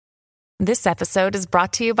This episode is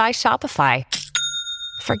brought to you by Shopify.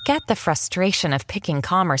 Forget the frustration of picking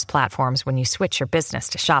commerce platforms when you switch your business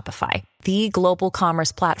to Shopify, the global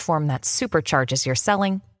commerce platform that supercharges your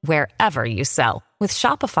selling wherever you sell. With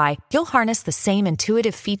Shopify, you'll harness the same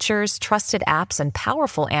intuitive features, trusted apps, and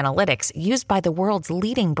powerful analytics used by the world's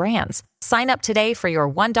leading brands. Sign up today for your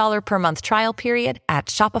 $1 per month trial period at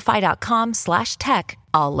shopify.com/tech,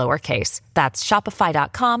 all lowercase. That's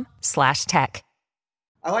shopify.com/tech.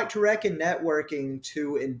 I like to reckon networking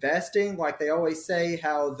to investing. Like they always say,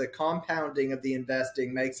 how the compounding of the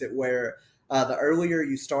investing makes it where the earlier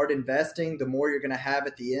you start investing, the more you're going to have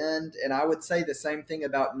at the end. And I would say the same thing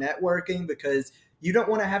about networking, because you don't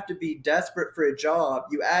want to have to be desperate for a job.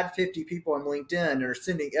 You add 50 people on LinkedIn and are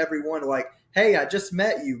sending everyone like, hey, I just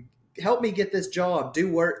met you. Help me get this job.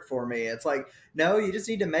 Do work for me. It's like, no, you just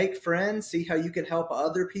need to make friends, see how you can help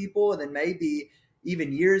other people. And then maybe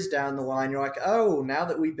even years down the line, you're like, oh, now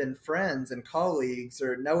that we've been friends and colleagues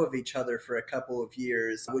or know of each other for a couple of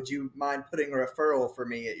years, would you mind putting a referral for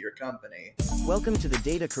me at your company? Welcome to the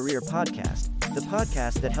Data Career Podcast, the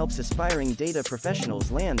podcast that helps aspiring data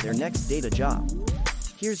professionals land their next data job.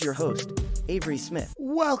 Here's your host, Avery Smith.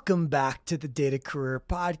 Welcome back to the Data Career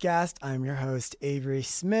Podcast. I'm your host, Avery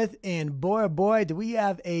Smith, and boy, oh boy, do we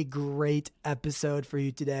have a great episode for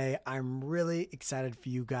you today. I'm really excited for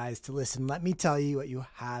you guys to listen. Let me tell you what you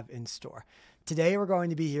have in store. Today, we're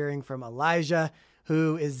going to be hearing from Elijah,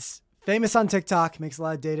 who is famous on TikTok, makes a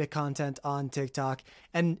lot of data content on TikTok,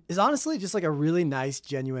 and is honestly just like a really nice,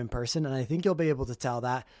 genuine person. And I think you'll be able to tell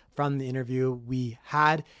that from the interview we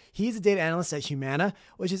had. He's a data analyst at Humana,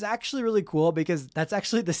 which is actually really cool because that's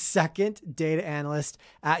actually the second data analyst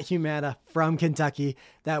at Humana from Kentucky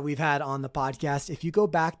that we've had on the podcast. If you go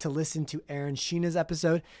back to listen to Erin Sheena's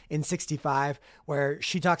episode in 65, where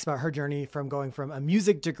she talks about her journey from going from a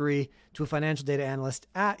music degree to a financial data analyst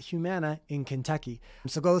at Humana in Kentucky.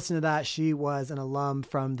 So go listen to that. She was an alum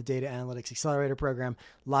from the Data Analytics Accelerator program.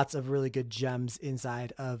 Lots of really good gems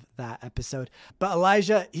inside of that episode. But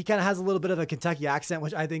Elijah, he kind of has a little bit of a Kentucky accent,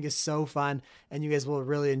 which I think is so fun and you guys will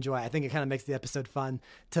really enjoy. I think it kind of makes the episode fun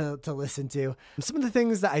to listen to. Some of the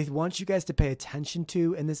things that I want you guys to pay attention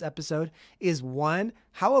to in this episode is, one,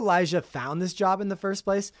 how Elijah found this job in the first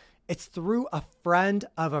place. It's through a friend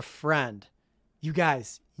of a friend. You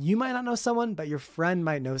guys, you might not know someone, but your friend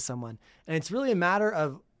might know someone. And it's really a matter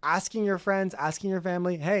of asking your friends, asking your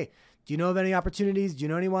family, hey, do you know of any opportunities? Do you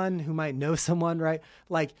know anyone who might know someone, right?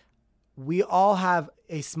 Like, we all have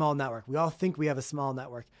a small network. We all think we have a small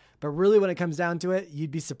network, but really when it comes down to it,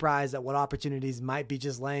 you'd be surprised at what opportunities might be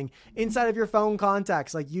just laying inside of your phone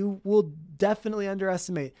contacts. Like, you will definitely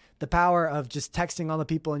underestimate the power of just texting all the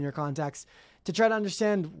people in your contacts to try to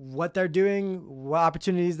understand what they're doing, what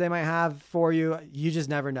opportunities they might have for you. You just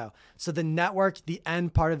never know. So the network, the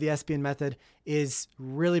end part of the SPN method, is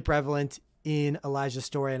really prevalent in Elijah's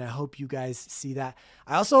story, and I hope you guys see that.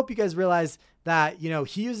 I also hope you guys realize that,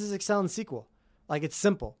 he uses Excel and SQL. Like, it's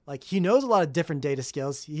simple. Like, he knows a lot of different data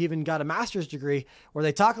skills. He even got a master's degree where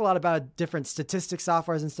they talk a lot about different statistics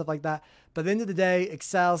softwares and stuff like that. But at the end of the day,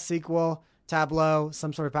 Excel, SQL, Tableau,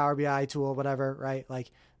 some sort of Power BI tool, whatever, right?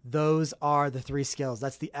 Like, those are the three skills.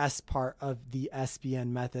 That's the S part of the SPN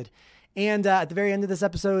method. And at the very end of this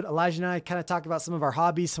episode, Elijah and I kind of talk about some of our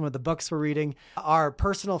hobbies, some of the books we're reading, our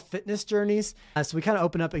personal fitness journeys. So we kind of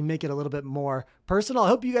open up and make it a little bit more personal. I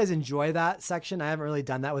hope you guys enjoy that section. I haven't really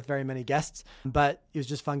done that with very many guests, but it was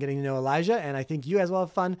just fun getting to know Elijah. And I think you guys will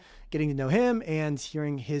have fun getting to know him and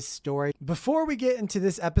hearing his story. Before we get into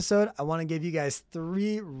this episode, I want to give you guys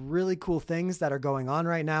 3 really cool things that are going on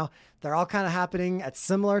right now. They're all kind of happening at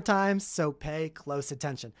similar times, so pay close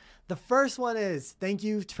attention. The first one is thank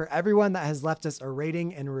you for everyone that has left us a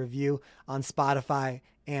rating and review on Spotify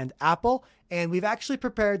and Apple. And we've actually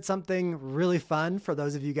prepared something really fun for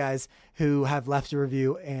those of you guys who have left a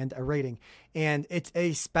review and a rating. And it's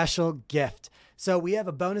a special gift. So we have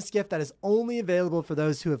a bonus gift that is only available for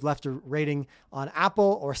those who have left a rating on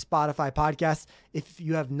Apple or Spotify podcasts. If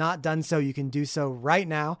you have not done so, you can do so right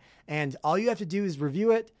now. And all you have to do is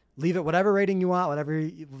review it. Leave it whatever rating you want,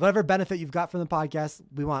 whatever benefit you've got from the podcast.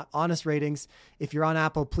 We want honest ratings. If you're on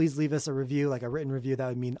Apple, please leave us a review, like a written review. That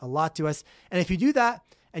would mean a lot to us. And if you do that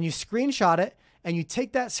and you screenshot it and you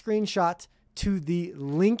take that screenshot to the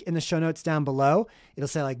link in the show notes down below, it'll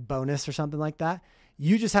say like bonus or something like that.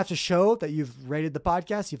 You just have to show that you've rated the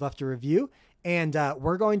podcast, you've left a review, and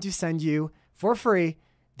we're going to send you for free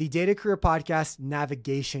the Data Career Podcast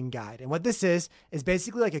Navigation Guide. And what this is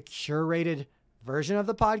basically like a curated version of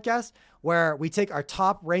the podcast where we take our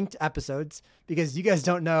top ranked episodes, because you guys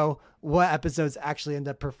don't know what episodes actually end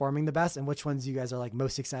up performing the best and which ones you guys are like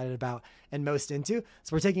most excited about and most into.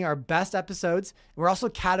 So we're taking our best episodes and we're also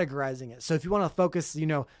categorizing it. So if you want to focus,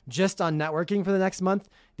 just on networking for the next month,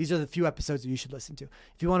 these are the few episodes that you should listen to.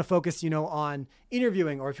 If you want to focus, on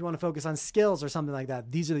interviewing, or if you want to focus on skills or something like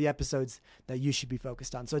that, these are the episodes that you should be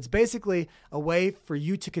focused on. So it's basically a way for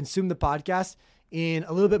you to consume the podcast in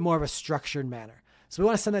a little bit more of a structured manner. So we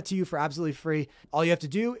want to send that to you for absolutely free. All you have to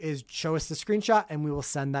do is show us the screenshot and we will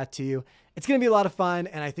send that to you. It's going to be a lot of fun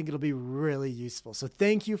and I think it'll be really useful. So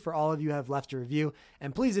thank you for all of you who have left a review.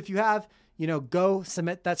 And please, if you have, go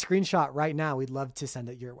submit that screenshot right now. We'd love to send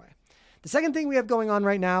it your way. The second thing we have going on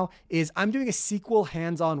right now is I'm doing a SQL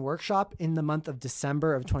hands-on workshop in the month of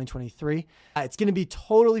December of 2023. It's going to be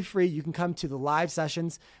totally free. You can come to the live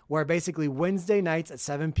sessions where basically Wednesday nights at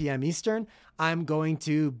 7 p.m. Eastern, I'm going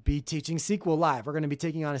to be teaching SQL live. We're going to be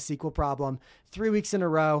taking on a SQL problem 3 weeks in a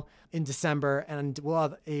row in December, and we'll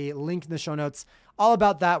have a link in the show notes all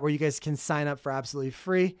about that where you guys can sign up for absolutely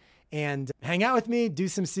free and hang out with me, do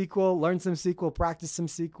some SQL, learn some SQL, practice some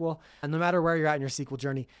SQL. And no matter where you're at in your SQL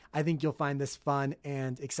journey, I think you'll find this fun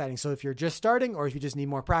and exciting. So if you're just starting or if you just need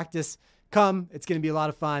more practice, come. It's going to be a lot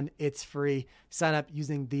of fun. It's free. Sign up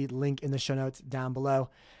using the link in the show notes down below.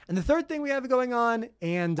 And the third thing we have going on,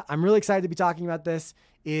 and I'm really excited to be talking about this,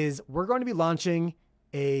 is we're going to be launching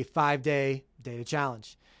a 5-day data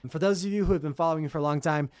challenge. And for those of you who have been following me for a long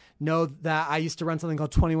time, know that I used to run something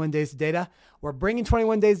called 21 Days of Data. We're bringing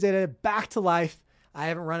 21 Days of Data back to life. I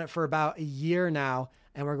haven't run it for about a year now,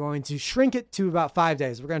 and we're going to shrink it to about 5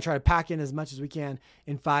 days. We're going to try to pack in as much as we can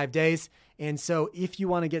in 5 days. And so if you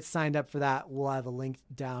want to get signed up for that, we'll have a link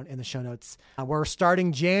down in the show notes. We're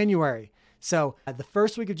starting January. So the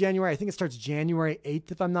first week of January, I think it starts January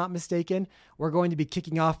 8th, if I'm not mistaken, we're going to be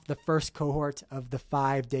kicking off the first cohort of the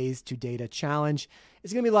 5 Days to Data Challenge.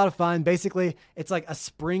 It's going to be a lot of fun. Basically, it's like a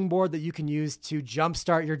springboard that you can use to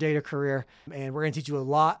jumpstart your data career. And we're going to teach you a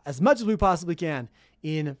lot, as much as we possibly can,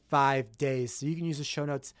 in 5 days. So you can use the show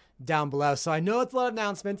notes down below. So I know it's a lot of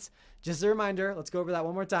announcements. Just a reminder, let's go over that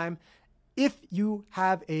one more time. If you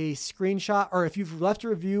have a screenshot, or if you've left a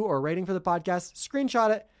review or rating for the podcast, screenshot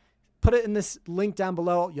it. Put it in this link down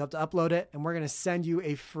below. You have to upload it, and we're going to send you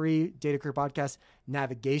a free Data Career Podcast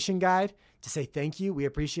navigation guide to say thank you. We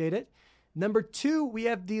appreciate it. Number 2, we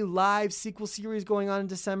have the live SQL series going on in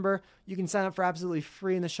December. You can sign up for absolutely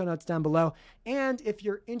free in the show notes down below. And if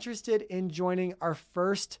you're interested in joining our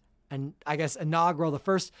first, and I guess inaugural, the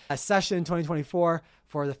first session in 2024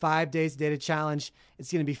 for the 5 Days Data Challenge,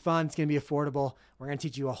 it's going to be fun. It's going to be affordable. We're going to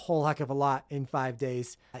teach you a whole heck of a lot in 5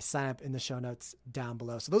 days. Sign up in the show notes down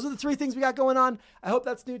below. So those are the 3 things we got going on. I hope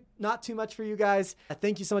that's not too much for you guys.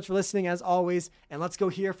 Thank you so much for listening as always. And let's go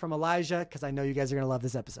hear from Elijah, because I know you guys are going to love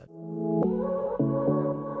this episode.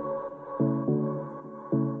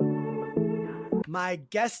 My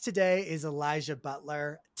guest today is Elijah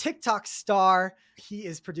Butler, TikTok star. He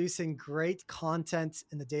is producing great content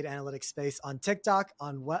in the data analytics space on TikTok,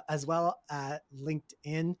 as well at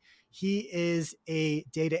LinkedIn. He is a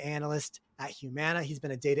data analyst at Humana. He's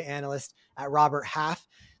been a data analyst at Robert Half.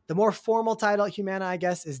 The more formal title at Humana, I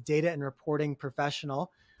guess, is data and reporting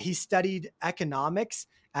professional. He studied economics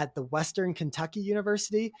at the Western Kentucky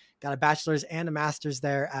University, got a bachelor's and a master's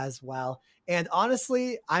there as well. And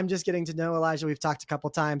honestly, I'm just getting to know Elijah. We've talked a couple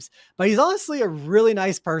times, but he's honestly a really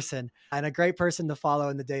nice person and a great person to follow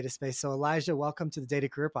in the data space. So Elijah, welcome to the Data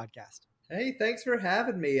Career Podcast. Hey, thanks for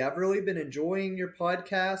having me. I've really been enjoying your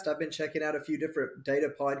podcast. I've been checking out a few different data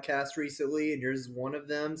podcasts recently, and yours is one of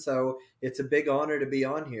them. So it's a big honor to be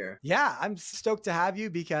on here. Yeah, I'm stoked to have you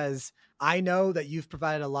because I know that you've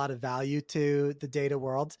provided a lot of value to the data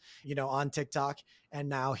world, on TikTok and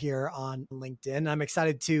now here on LinkedIn. I'm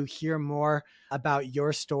excited to hear more about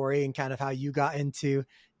your story and kind of how you got into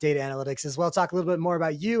data analytics as well. Talk a little bit more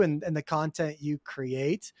about you and the content you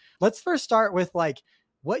create. Let's first start with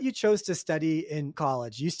what you chose to study in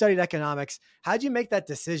college. You studied economics. How'd you make that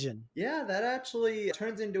decision? Yeah, that actually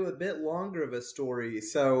turns into a bit longer of a story.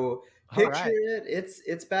 So picture it.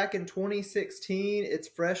 It's back in 2016. It's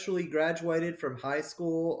freshly graduated from high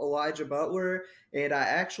school, Elijah Butler. And I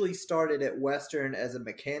actually started at Western as a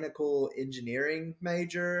mechanical engineering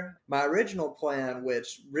major. My original plan,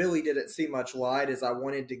 which really didn't see much light, is I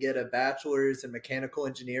wanted to get a bachelor's in mechanical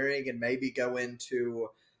engineering and maybe go into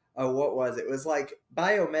what was it? It was like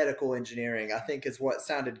biomedical engineering, I think is what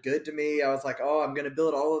sounded good to me. I was like, I'm going to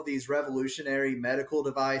build all of these revolutionary medical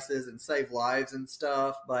devices and save lives and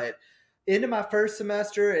stuff. But into my first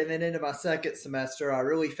semester and then into my second semester, I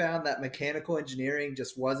really found that mechanical engineering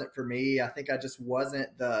just wasn't for me. I think I just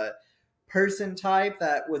wasn't the person type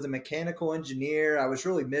that was a mechanical engineer. I was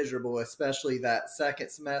really miserable, especially that second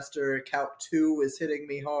semester. Calc 2 was hitting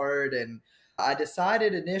me hard. And I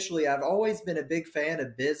decided initially, I've always been a big fan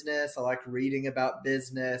of business. I like reading about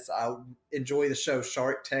business. I enjoy the show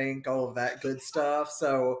Shark Tank, all of that good stuff.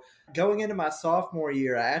 So going into my sophomore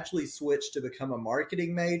year, I actually switched to become a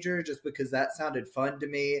marketing major just because that sounded fun to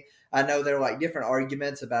me. I know there are like different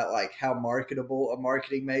arguments about like how marketable a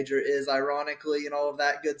marketing major is, ironically, and all of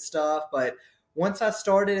that good stuff. But once I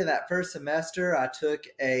started in that first semester, I took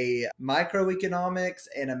a microeconomics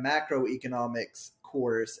and a macroeconomics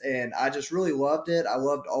course, and I just really loved it. I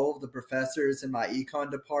loved all of the professors in my econ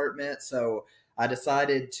department. So I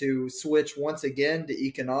decided to switch once again to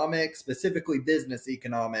economics, specifically business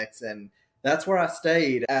economics. And that's where I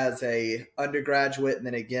stayed as a undergraduate and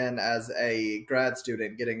then again as a grad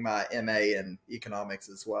student getting my MA in economics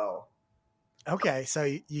as well. Okay, so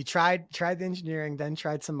you tried the engineering, then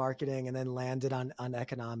tried some marketing, and then landed on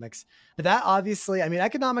economics. But that obviously, I mean,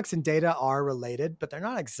 economics and data are related, but they're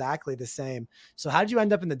not exactly the same. So how did you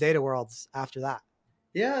end up in the data worlds after that?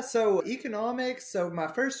 Yeah, so economics. So my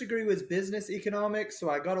first degree was business economics.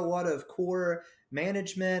 So I got a lot of core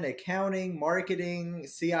management, accounting, marketing,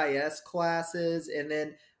 CIS classes. And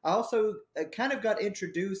then I also kind of got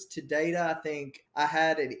introduced to data. I think I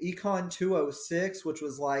had an Econ 206, which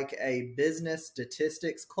was like a business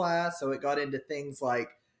statistics class. So it got into things like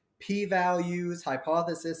p-values,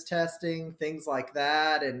 hypothesis testing, things like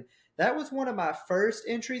that. And that was one of my first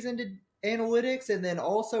entries into analytics. And then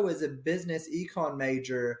also as a business econ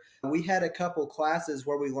major, we had a couple classes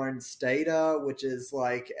where we learned Stata, which is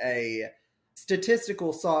like a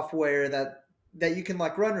statistical software that you can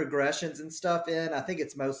like run regressions and stuff in. I think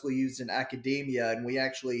it's mostly used in academia, and we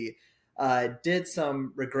actually did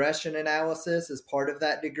some regression analysis as part of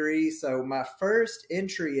that degree. So my first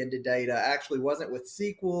entry into data actually wasn't with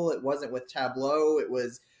SQL, it wasn't with Tableau, it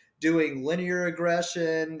was doing linear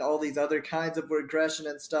regression, all these other kinds of regression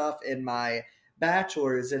and stuff in my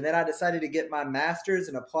bachelor's. And then I decided to get my master's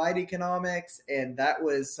in applied economics, and that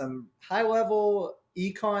was some high level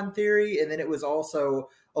econ theory. And then it was also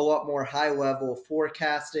a lot more high level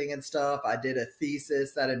forecasting and stuff. I did a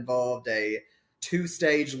thesis that involved a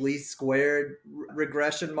two-stage least squared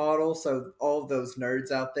regression model. So all of those nerds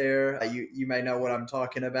out there, you may know what I'm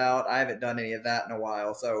talking about. I haven't done any of that in a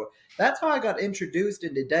while. So that's how I got introduced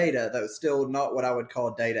into data, though still not what I would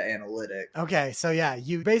call data analytics. Okay, so yeah,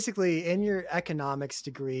 you basically in your economics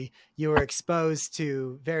degree, you were exposed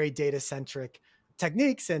to very data-centric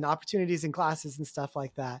techniques and opportunities in classes and stuff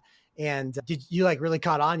like that. And did you like really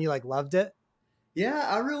caught on? You like loved it? Yeah,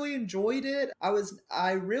 I really enjoyed it.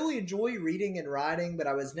 I really enjoy reading and writing, but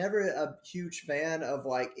I was never a huge fan of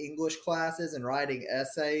like English classes and writing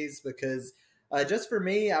essays because just for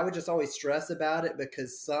me, I would just always stress about it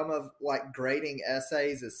because some of like grading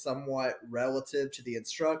essays is somewhat relative to the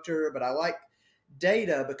instructor. But I like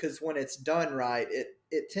data because when it's done right,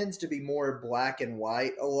 it tends to be more black and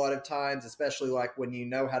white a lot of times, especially like when you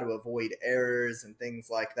know how to avoid errors and things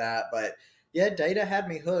like that. But yeah, data had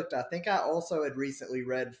me hooked. I think I also had recently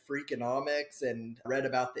read Freakonomics and read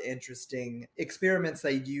about the interesting experiments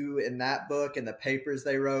they do in that book and the papers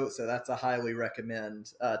they wrote. So that's a highly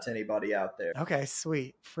recommend to anybody out there. Okay,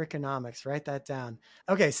 sweet. Freakonomics, write that down.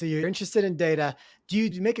 Okay, so you're interested in data. Do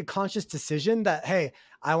you make a conscious decision that, hey,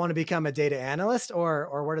 I want to become a data analyst,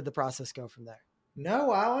 or where did the process go from there?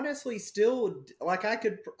 No, I honestly still like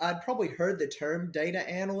I'd probably heard the term data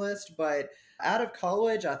analyst, but out of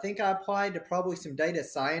college, I think I applied to probably some data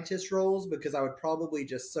scientist roles because I would probably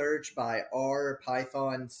just search by R,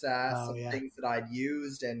 Python, SAS, some things that I'd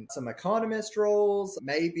used, and some economist roles,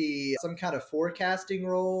 maybe some kind of forecasting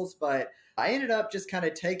roles. But I ended up just kind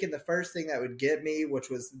of taking the first thing that would get me, which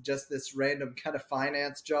was just this random kind of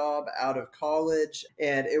finance job out of college.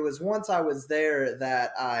 And it was once I was there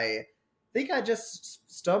that I think I just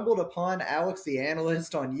stumbled upon Alex the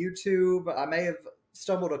Analyst on YouTube. I may have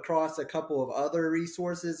stumbled across a couple of other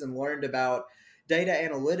resources and learned about data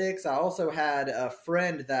analytics. I also had a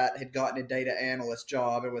friend that had gotten a data analyst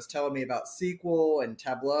job and was telling me about SQL and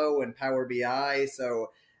Tableau and Power BI. So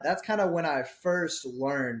that's kind of when I first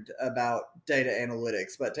learned about data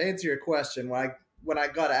analytics. But to answer your question, when I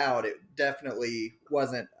got out, it definitely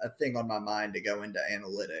wasn't a thing on my mind to go into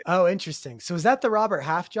analytics. Oh, interesting. So is that the Robert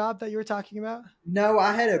Half job that you were talking about? No,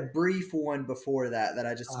 I had a brief one before that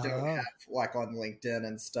I just don't have like on LinkedIn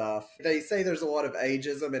and stuff. They say there's a lot of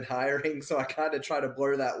ageism in hiring, so I kind of try to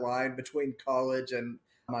blur that line between college and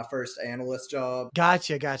my first analyst job.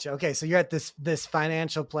 Gotcha. Okay, so you're at this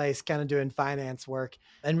financial place kind of doing finance work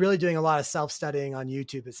and really doing a lot of self-studying on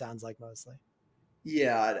YouTube, it sounds like mostly.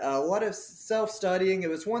 Yeah, a lot of self-studying. It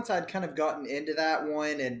was once I'd kind of gotten into that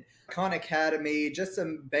one, and Khan Academy, just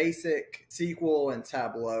some basic SQL and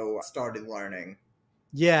Tableau I started learning.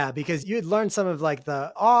 Yeah, because you had learned some of like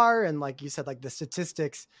the R and like you said, like the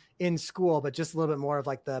statistics in school, but just a little bit more of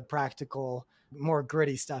like the practical, more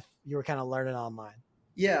gritty stuff you were kind of learning online.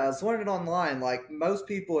 Yeah, I was learning online. Like most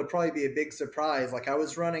people, would probably be a big surprise. Like I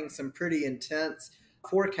was running some pretty intense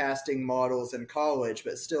forecasting models in college,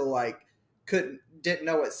 but still like didn't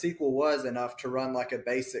know what SQL was enough to run like a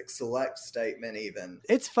basic select statement even.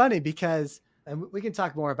 It's funny because, and we can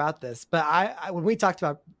talk more about this, but when we talked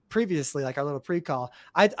about previously, like our little pre-call,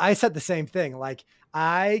 I said the same thing. Like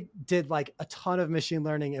I did like a ton of machine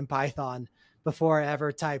learning in Python before I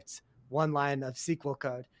ever typed one line of SQL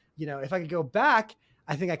code. You know, if I could go back,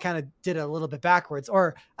 I think I kind of did it a little bit backwards,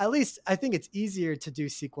 or at least I think it's easier to do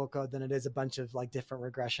SQL code than it is a bunch of like different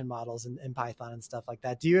regression models in Python and stuff like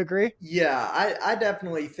that. Do you agree? Yeah, I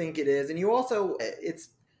definitely think it is. And you also, it's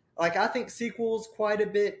like, I think SQL's quite a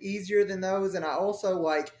bit easier than those. And I also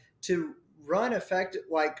like to write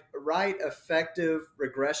effective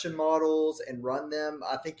regression models and run them.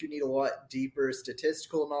 I think you need a lot deeper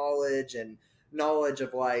statistical knowledge and knowledge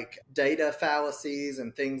of like data fallacies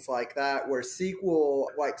and things like that. Where SQL,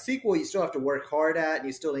 you still have to work hard at, and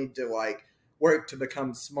you still need to like work to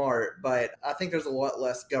become smart, but I think there's a lot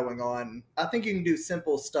less going on. I think you can do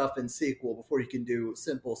simple stuff in SQL before you can do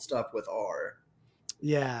simple stuff with R.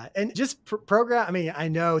 Yeah, and just program. I mean, I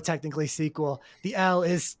know technically SQL, the L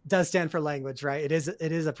does stand for language, right? It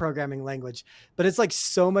is a programming language, but it's like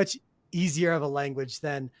so much easier of a language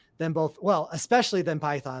than both. Well, especially than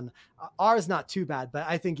Python. R is not too bad, but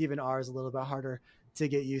I think even R is a little bit harder to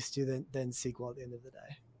get used to than SQL at the end of the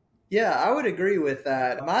day. Yeah, I would agree with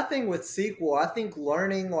that. My thing with SQL, I think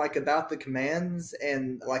learning like about the commands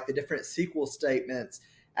and like the different SQL statements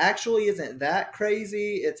actually isn't that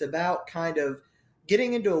crazy. It's about kind of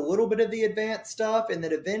getting into a little bit of the advanced stuff, and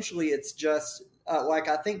then eventually it's just like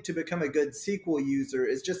I think to become a good SQL user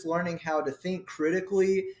is just learning how to think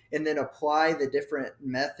critically and then apply the different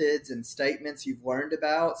methods and statements you've learned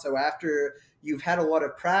about. So after you've had a lot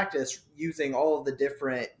of practice using all of the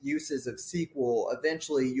different uses of SQL,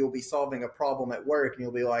 eventually you'll be solving a problem at work and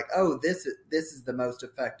you'll be like, oh, this is the most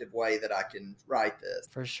effective way that I can write this.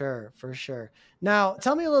 For sure, for sure. Now,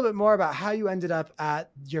 tell me a little bit more about how you ended up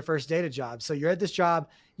at your first data job. So you're at this job,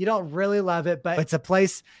 you don't really love it, but it's a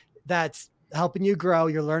place that's helping you grow.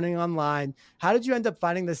 You're learning online. How did you end up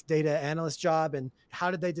finding this data analyst job, and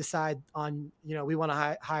how did they decide on, we want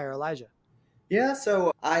to hire Elijah? Yeah,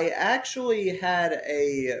 so I actually had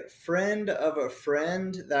a friend of a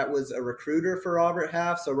friend that was a recruiter for Robert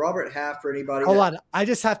Half. So Robert Half, for anybody Hold on. I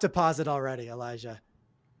just have to pause it already, Elijah.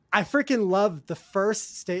 I freaking love the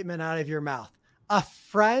first statement out of your mouth. A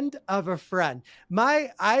friend of a friend.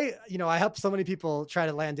 I help so many people try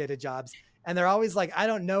to land data jobs, and they're always like, I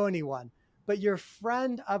don't know anyone, but you're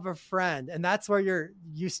friend of a friend. And that's where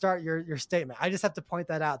you start your statement. I just have to point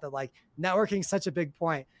that out, that like networking is such a big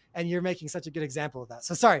point, and you're making such a good example of that.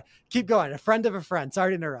 So sorry, keep going. A friend of a friend.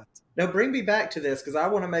 Sorry to interrupt. No, bring me back to this because I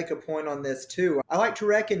want to make a point on this too. I like to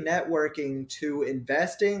reckon networking to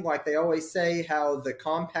investing. Like they always say, how the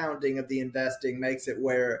compounding of the investing makes it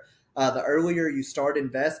where the earlier you start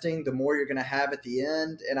investing, the more you're going to have at the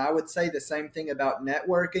end. And I would say the same thing about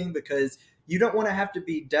networking, because you don't want to have to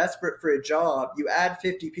be desperate for a job. You add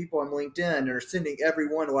 50 people on LinkedIn and are sending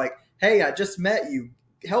everyone like, hey, I just met you.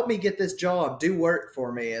 Help me get this job, do work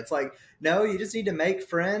for me. It's like, no, you just need to make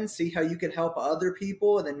friends, see how you can help other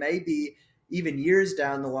people. And then maybe even years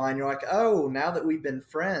down the line, you're like, oh, now that we've been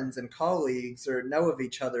friends and colleagues or know of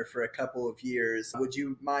each other for a couple of years, would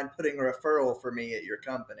you mind putting a referral for me at your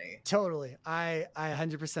company? Totally. I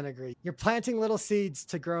 100% agree. You're planting little seeds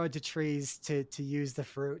to grow into trees to use the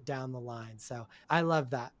fruit down the line. So I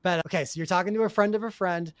love that. But okay, so you're talking to a friend of a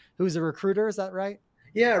friend who's a recruiter. Is that right?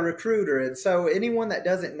 Yeah, recruiter. And so anyone that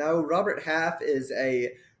doesn't know, Robert Half is a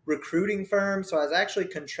recruiting firm. So I was actually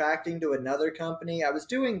contracting to another company. I was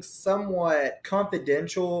doing somewhat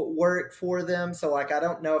confidential work for them. So like, I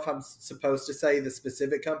don't know if I'm supposed to say the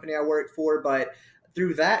specific company I worked for, but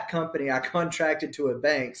through that company, I contracted to a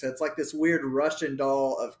bank. So it's like this weird Russian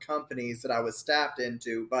doll of companies that I was staffed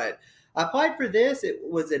into. But I applied for this. It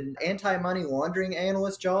was an anti-money laundering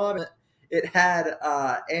analyst job. It had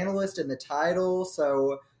analyst in the title,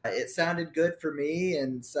 so it sounded good for me,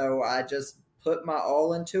 and so I just put my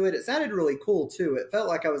all into it. It sounded really cool too. It felt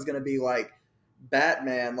like I was going to be like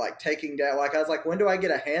Batman, like taking down, like I was like, when do I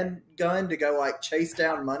get a handgun to go like chase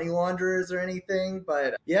down money launderers or anything?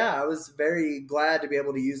 But yeah, I was very glad to be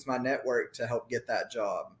able to use my network to help get that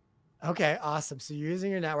job. Okay, awesome. So you're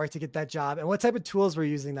using your network to get that job. And what type of tools were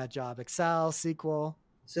you using that job? Excel, SQL?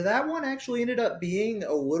 So that one actually ended up being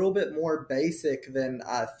a little bit more basic than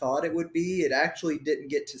I thought it would be. It actually didn't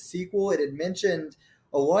get to SQL. It had mentioned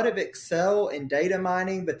a lot of Excel and data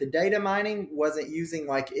mining, but the data mining wasn't using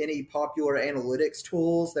like any popular analytics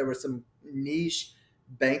tools. There were some niche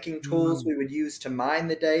banking tools Mm, we would use to mine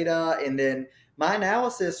the data. And then my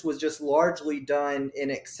analysis was just largely done in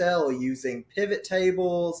Excel using pivot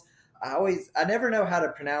tables. I never know how to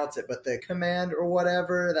pronounce it, but the command or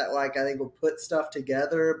whatever that like I think will put stuff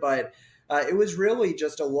together. But it was really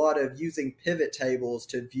just a lot of using pivot tables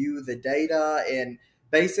to view the data. And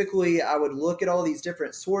basically I would look at all these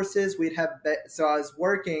different sources. So I was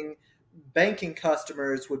working, banking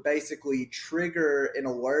customers would basically trigger an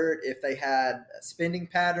alert if they had a spending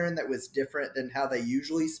pattern that was different than how they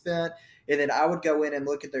usually spent. And then I would go in and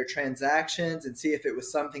look at their transactions and see if it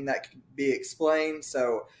was something that could be explained.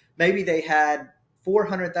 So maybe they had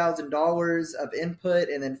 $400,000 of input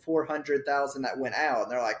and then 400,000 that went out.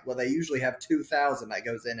 And they're like, well, they usually have 2,000 that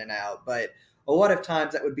goes in and out. But a lot of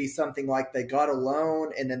times that would be something like they got a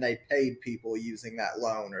loan and then they paid people using that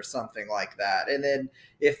loan or something like that. And then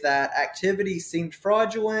if that activity seemed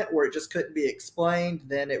fraudulent or it just couldn't be explained,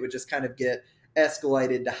 then it would just kind of get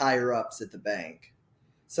escalated to higher ups at the bank.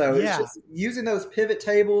 So it's yeah. just using those pivot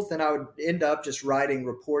tables, then I would end up just writing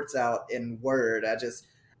reports out in Word.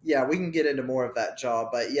 Yeah, we can get into more of that job,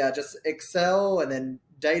 but yeah, just Excel and then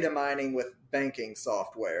data mining with banking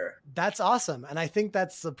software. That's awesome. And I think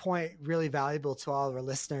that's the point really valuable to all of our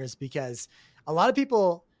listeners because a lot of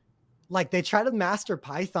people like they try to master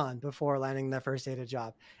Python before landing their first data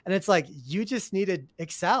job. And it's like, you just needed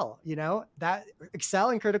Excel, that Excel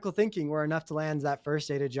and critical thinking were enough to land that first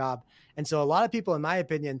data job. And so a lot of people, in my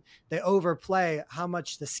opinion, they overplay how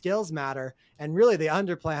much the skills matter. And really they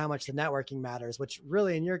underplay how much the networking matters, which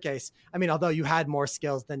really in your case, I mean, although you had more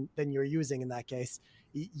skills than you're using in that case,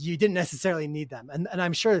 you didn't necessarily need them. And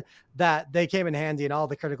I'm sure that they came in handy and all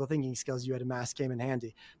the critical thinking skills you had amassed came in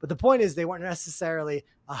handy. But the point is they weren't necessarily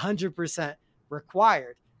 100%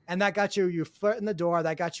 required. And that got you your foot in the door.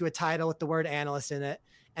 That got you a title with the word analyst in it.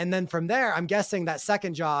 And then from there, I'm guessing that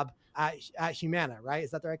second job at Humana, right?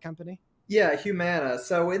 Is that the right company? Yeah, Humana.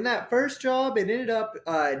 So in that first job, it ended up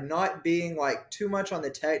not being like too much on the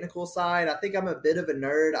technical side. I think I'm a bit of a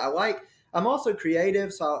nerd. I'm also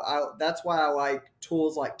creative, so that's why I like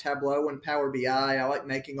tools like Tableau and Power BI. I like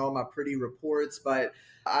making all my pretty reports, but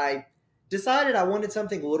I decided I wanted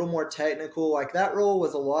something a little more technical. Like that role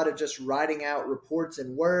was a lot of just writing out reports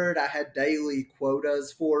in Word. I had daily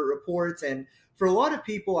quotas for reports, and for a lot of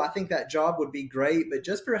people, I think that job would be great, but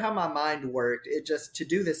just for how my mind worked, it just to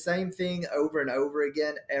do the same thing over and over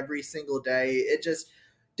again every single day, it just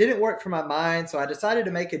didn't work for my mind. So I decided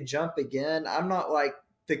to make a jump again. I'm not like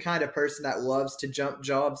the kind of person that loves to jump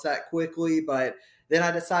jobs that quickly, but then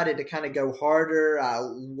I decided to kind of go harder. I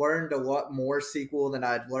learned a lot more SQL than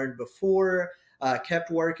I'd learned before, kept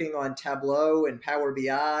working on Tableau and Power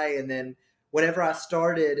BI. And then whenever I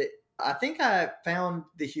started, I think I found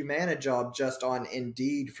the Humana job just on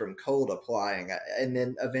Indeed from cold applying. And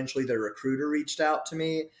then eventually the recruiter reached out to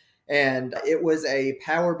me and it was a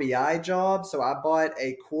Power BI job. So I bought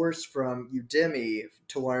a course from Udemy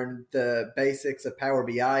to learn the basics of Power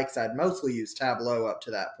BI because I'd mostly used Tableau up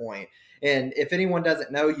to that point. And if anyone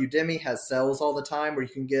doesn't know, Udemy has sales all the time where you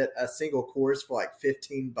can get a single course for like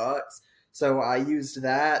 $15. So I used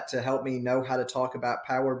that to help me know how to talk about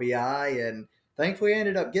Power BI. And thankfully I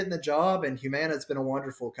ended up getting the job, and Humana's been a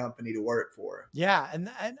wonderful company to work for. Yeah. And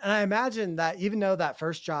I imagine that even though that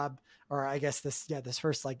first job, or I guess this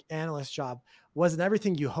first like analyst job wasn't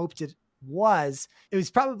everything you hoped it was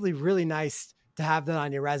probably really nice to have that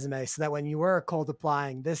on your resume so that when you were cold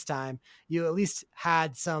applying this time, you at least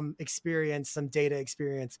had some experience, some data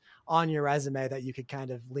experience on your resume that you could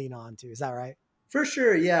kind of lean on to. Is that right? For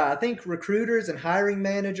sure, yeah. I think recruiters and hiring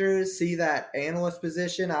managers see that analyst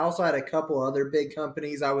position. I also had a couple other big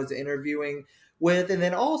companies I was interviewing with. And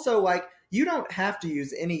then also, like, you don't have to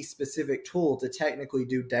use any specific tool to technically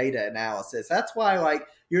do data analysis. That's why, like,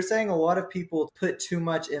 you're saying a lot of people put too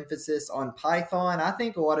much emphasis on Python. I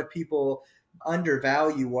think a lot of people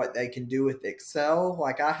undervalue what they can do with Excel.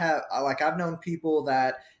 I've known people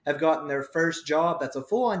that have gotten their first job that's a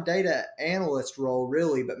full-on data analyst role,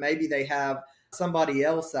 really, but maybe they have somebody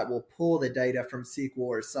else that will pull the data from SQL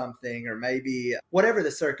or something, or maybe whatever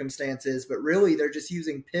the circumstance is, but really they're just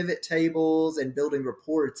using pivot tables and building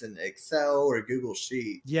reports in Excel or Google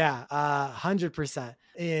Sheet. Yeah, 100%.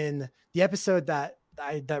 In the episode that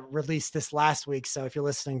that released this last week. So if you're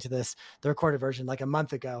listening to this, the recorded version, like a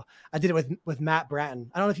month ago, I did it with Matt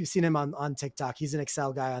Bratton. I don't know if you've seen him on TikTok. He's an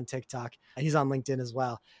Excel guy on TikTok. He's on LinkedIn as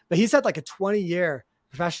well, but he's had like a 20-year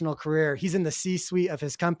professional career. He's in the C-suite of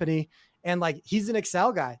his company. And like, he's an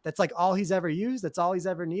Excel guy. That's like all he's ever used. That's all he's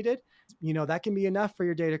ever needed. That can be enough for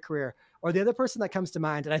your data career. Or the other person that comes to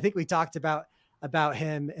mind, and I think we talked about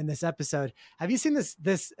him in this episode. Have you seen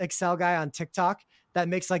this Excel guy on TikTok that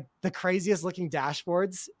makes like the craziest looking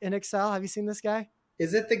dashboards in Excel? Have you seen this guy?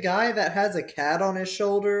 Is it the guy that has a cat on his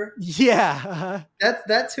shoulder? Yeah.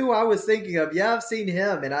 That's who I was thinking of. Yeah, I've seen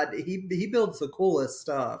him, and he builds the coolest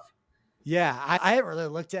stuff. Yeah, I haven't really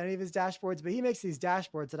looked at any of his dashboards, but he makes these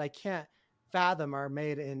dashboards that I can't fathom are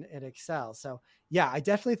made in Excel. So yeah, I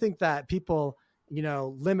definitely think that people,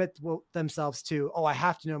 limit themselves to, I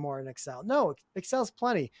have to know more in Excel. No, Excel's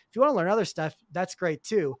plenty. If you want to learn other stuff, that's great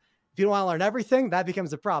too. If you don't want to learn everything, that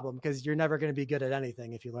becomes a problem because you're never going to be good at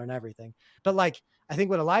anything if you learn everything. But like, I think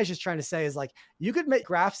what Elijah's trying to say is like, you could make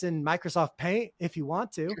graphs in Microsoft Paint if you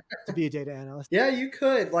want to be a data analyst. Yeah, you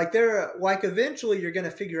could. Like eventually you're going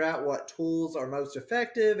to figure out what tools are most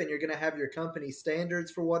effective and you're going to have your company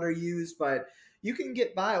standards for what are used, but you can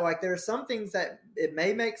get by. Like there are some things that it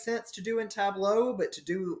may make sense to do in Tableau, but to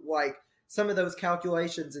do like some of those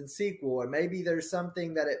calculations in SQL, and maybe there's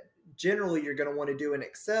something that generally you're going to want to do in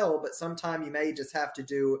Excel, but sometime you may just have to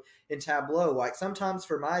do in Tableau. Like sometimes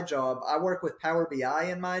for my job, I work with Power BI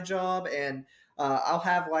in my job, and I'll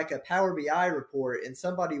have like a Power BI report, and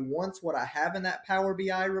somebody wants what I have in that Power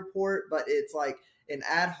BI report, but it's like an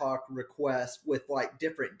ad hoc request with like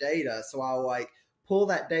different data. So I'll like pull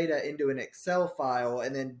that data into an Excel file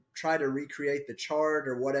and then try to recreate the chart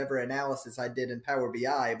or whatever analysis I did in Power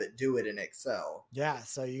BI, but do it in Excel. Yeah.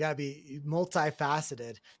 So you got to be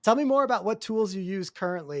multifaceted. Tell me more about what tools you use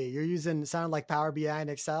currently. You're using, sound like Power BI and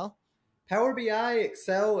Excel? Power BI,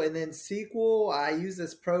 Excel, and then SQL. I use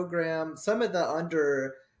this program. Some of the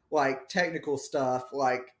under like technical stuff,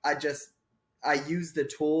 like I use the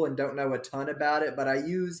tool and don't know a ton about it, but I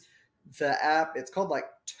use the app. It's called like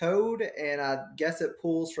Toad, and I guess it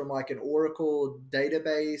pulls from like an Oracle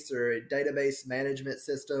database or a database management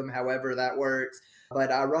system, however that works.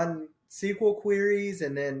 But I run SQL queries,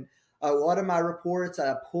 and then a lot of my reports,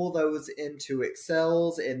 I pull those into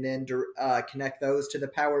Excels and then connect those to the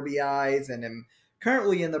Power BIs, and am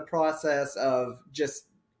currently in the process of just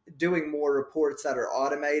doing more reports that are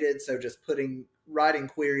automated. So just writing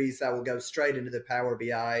queries that will go straight into the Power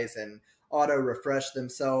BIs and auto refresh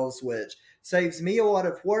themselves, which saves me a lot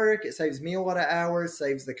of work. It saves me a lot of hours,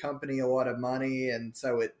 saves the company a lot of money. And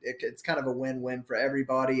so it's kind of a win-win for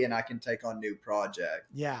everybody, and I can take on new projects.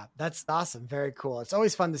 Yeah, that's awesome. Very cool. It's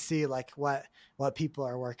always fun to see like what people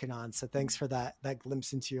are working on. So thanks for that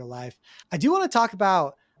glimpse into your life. I do want to talk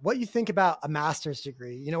about what you think about a master's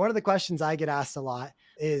degree. One of the questions I get asked a lot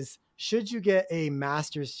is, should you get a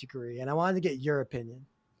master's degree? And I wanted to get your opinion.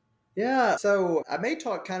 Yeah, so I may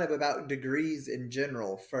talk kind of about degrees in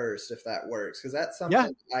general first, if that works, because that's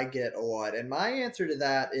something I get a lot. And my answer to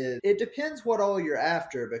that is it depends what all you're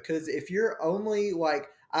after, because if you're only like,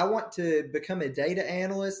 I want to become a data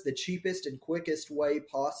analyst the cheapest and quickest way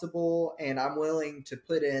possible, and I'm willing to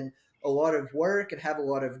put in a lot of work and have a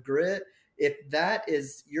lot of grit, if that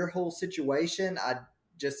is your whole situation, I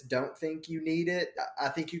just don't think you need it. I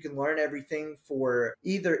think you can learn everything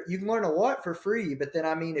you can learn a lot for free, but then,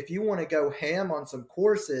 I mean, if you want to go ham on some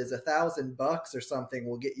courses, $1,000 or something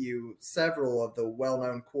will get you several of the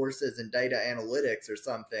well-known courses in data analytics or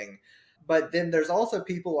something. But then there's also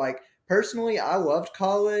people like, personally, I loved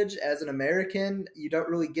college. As an American, you don't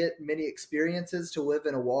really get many experiences to live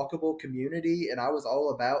in a walkable community, and I was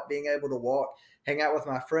all about being able to walk, hang out with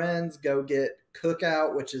my friends, go get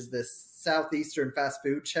Cookout, which is this Southeastern fast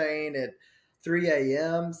food chain, at 3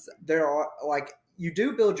 a.m. There are like, you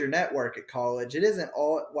do build your network at college. It isn't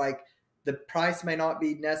all like, the price may not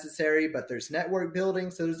be necessary, but there's network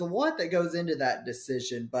building. So there's a lot that goes into that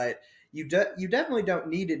decision, but you definitely don't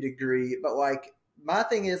need a degree. But like, my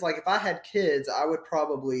thing is, like, if I had kids, I would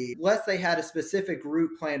probably, unless they had a specific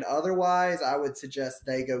route planned otherwise, I would suggest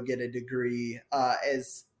they go get a degree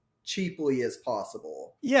as cheaply as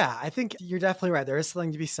possible. Yeah, I think you're definitely right. There is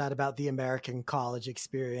something to be said about the American college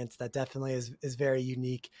experience that definitely is very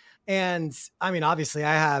unique. And I mean, obviously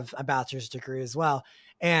I have a bachelor's degree as well.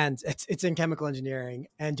 and it's in chemical engineering.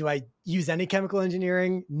 And do I use any chemical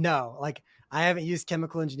engineering? No, like I haven't used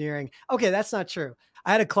chemical engineering. Okay, that's not true.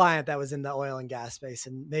 I had a client that was in the oil and gas space,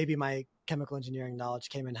 and maybe my chemical engineering knowledge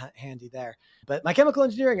came in handy there. But my chemical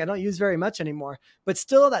engineering, I don't use very much anymore. But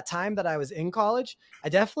still, that time that I was in college, I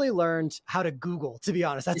definitely learned how to Google, to be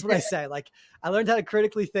honest. That's what I say. Like, I learned how to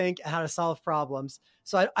critically think and how to solve problems.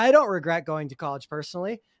 So I don't regret going to college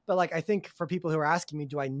personally. But like, I think for people who are asking me,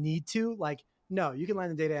 do I need to? Like, no, you can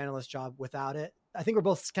land a data analyst job without it. I think we're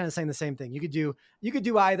both kind of saying the same thing. You could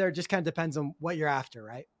do either. Just kind of depends on what you're after,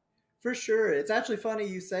 right? For sure. It's actually funny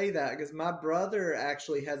you say that because my brother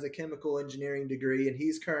actually has a chemical engineering degree and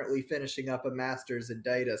he's currently finishing up a master's in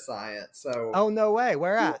data science. So, oh, no way.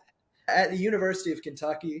 Where at? At the University of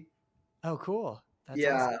Kentucky. Oh, cool. That's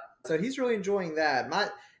awesome. So he's really enjoying that.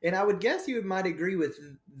 And I would guess you might agree with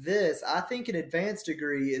this. I think an advanced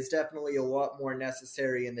degree is definitely a lot more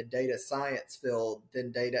necessary in the data science field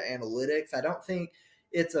than data analytics. I don't think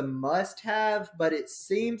it's a must-have, but it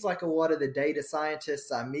seems like a lot of the data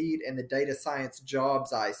scientists I meet and the data science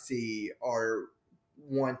jobs I see are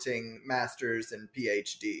wanting masters and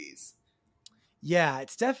PhDs. Yeah,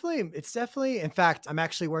 it's definitely, in fact, I'm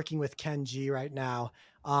actually working with Ken G right now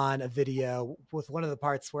on a video with one of the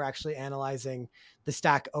parts we're actually analyzing the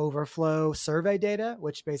Stack Overflow survey data,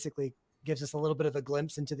 which basically gives us a little bit of a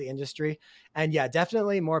glimpse into the industry. And yeah,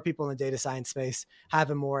 definitely more people in the data science space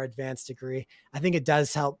have a more advanced degree. I think it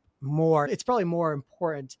does help more. It's probably more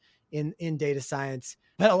important in data science.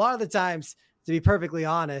 But a lot of the times, to be perfectly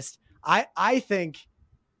honest, I think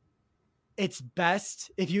it's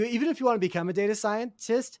best even if you want to become a data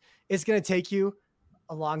scientist, it's going to take you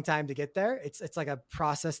a long time to get there. It's like a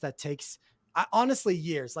process that takes honestly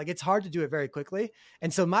years. Like, it's hard to do it very quickly.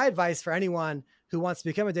 And so my advice for anyone who wants to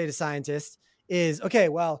become a data scientist is, okay,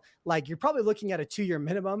 well, like, you're probably looking at a 2-year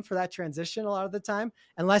minimum for that transition a lot of the time,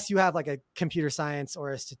 unless you have like a computer science or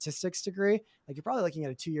a statistics degree. Like, you're probably looking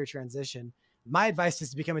at a 2-year transition. My advice is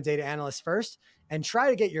to become a data analyst first and try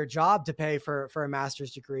to get your job to pay for a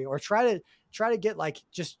master's degree, or try to get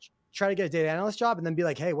try to get a data analyst job and then be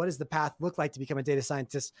like, hey, what does the path look like to become a data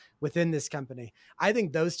scientist within this company? I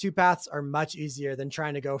think those two paths are much easier than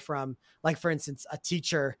trying to go from, like, for instance, a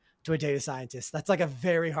teacher to a data scientist. That's like a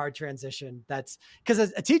very hard transition. That's because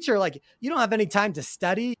as a teacher, like, you don't have any time to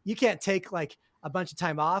study. You can't take like a bunch of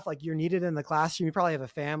time off. Like, you're needed in the classroom. You probably have a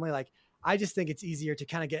family. Like, I just think it's easier to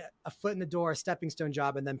kind of get a foot in the door, a stepping stone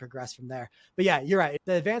job, and then progress from there. But yeah, you're right.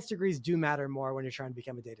 The advanced degrees do matter more when you're trying to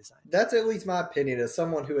become a data scientist. That's at least my opinion as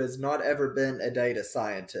someone who has not ever been a data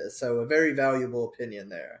scientist. So a very valuable opinion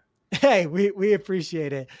there. Hey, we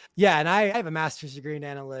appreciate it. Yeah, and I have a master's degree in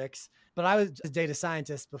analytics, but I was a data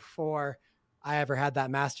scientist before I ever had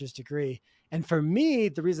that master's degree. And for me,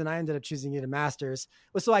 the reason I ended up choosing to get a master's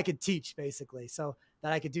was so I could teach, basically, so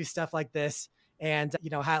that I could do stuff like this and,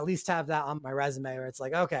 at least have that on my resume where it's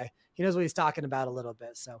like, okay, he knows what he's talking about a little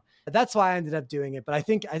bit. So that's why I ended up doing it. But I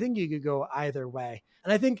think you could go either way.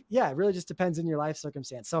 And I think, yeah, it really just depends on your life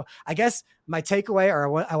circumstance. So I guess my takeaway, or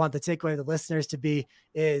what I want the takeaway of the listeners to be,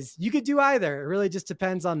 is you could do either. It really just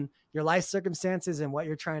depends on your life circumstances and what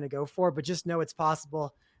you're trying to go for, but just know it's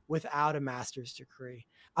possible without a master's degree.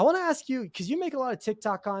 I want to ask you, because you make a lot of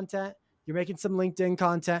TikTok content, you're making some LinkedIn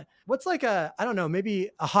content. What's like maybe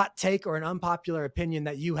a hot take or an unpopular opinion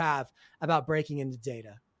that you have about breaking into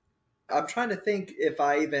data? I'm trying to think if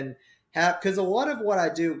I even have, because a lot of what I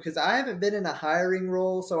do, because I haven't been in a hiring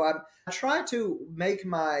role, so I try to make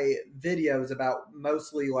my videos about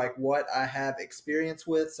mostly like what I have experience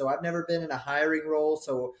with. So I've never been in a hiring role,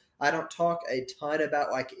 so I don't talk a ton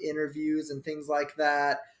about like interviews and things like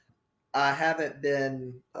that. I haven't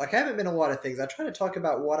been a lot of things. I try to talk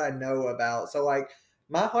about what I know about. So like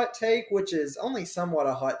my hot take, which is only somewhat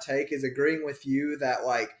a hot take, is agreeing with you that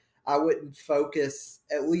like I wouldn't focus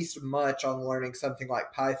at least much on learning something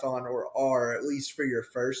like Python or R, at least for your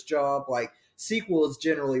first job. Like SQL is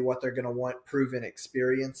generally what they're going to want proven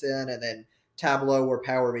experience in, and then Tableau or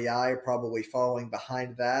Power BI are probably falling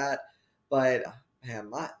behind that. But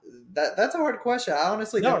man, that's a hard question. I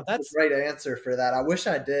honestly don't have a great answer for that. I wish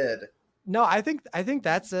I did. No, I think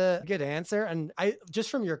that's a good answer. And I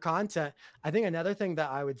just from your content, I think another thing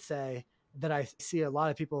that I would say that I see a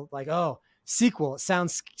lot of people like, oh, SQL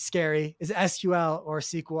sounds scary. Is it SQL or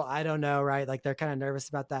SQL? I don't know, right? Like they're kind of nervous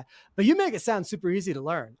about that. But you make it sound super easy to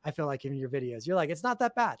learn. I feel like in your videos, you're like, it's not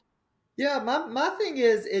that bad. Yeah, my thing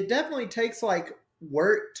is it definitely takes like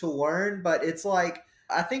work to learn, but it's like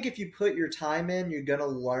I think if you put your time in, you're gonna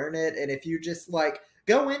learn it. And if you just like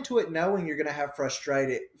go into it knowing you're gonna have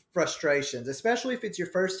frustrations, especially if it's your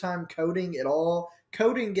first time coding at all.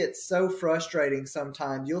 Coding gets so frustrating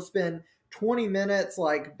sometimes. You'll spend 20 minutes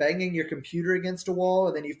like banging your computer against a wall,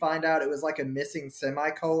 and then you find out it was like a missing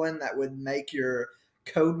semicolon that would make your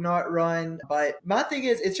code not run. But my thing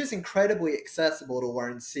is, it's just incredibly accessible to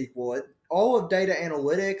learn SQL. All of data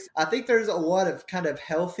analytics, I think there's a lot of kind of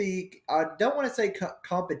healthy, I don't want to say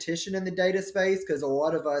competition in the data space, because a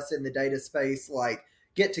lot of us in the data space like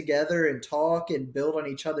get together and talk and build on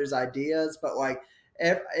each other's ideas, but like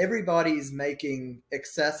everybody's making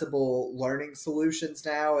accessible learning solutions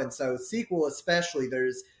now. And so SQL especially,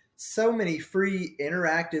 there's so many free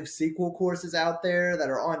interactive SQL courses out there that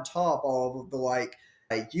are on top of the like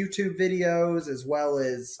YouTube videos, as well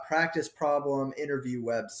as practice problem interview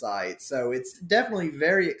websites. So it's definitely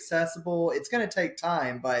very accessible. It's going to take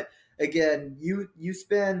time, but again, you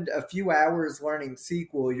spend a few hours learning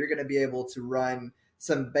SQL, you're going to be able to run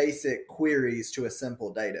some basic queries to a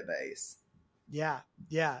simple database. Yeah,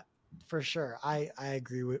 for sure. I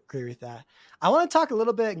agree with that. I want to talk a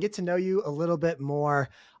little bit and get to know you a little bit more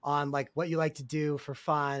on like what you like to do for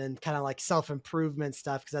fun and kind of like self-improvement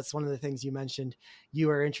stuff, because that's one of the things you mentioned you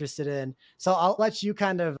are interested in. So I'll let you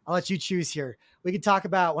choose here. We could talk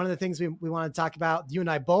about one of the things we want to talk about, you and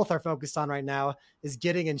I both are focused on right now, is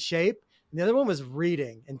getting in shape. And the other one was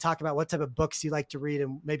reading, and talk about what type of books you like to read,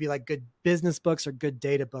 and maybe like good business books or good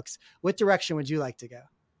data books. What direction would you like to go?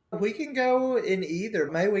 We can go in either.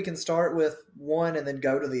 Maybe we can start with one and then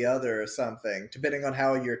go to the other or something, depending on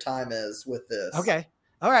how your time is with this. Okay.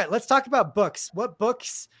 All right. Let's talk about books. What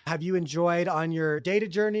books have you enjoyed on your data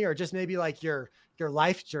journey, or just maybe like your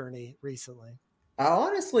life journey recently? I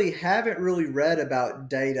honestly haven't really read about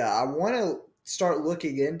data. I want to start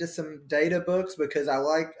looking into some data books, because I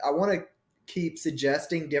want to keep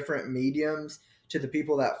suggesting different mediums to the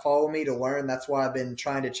people that follow me to learn. That's why I've been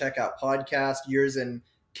trying to check out podcasts. Yours and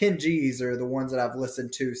Ken G's are the ones that I've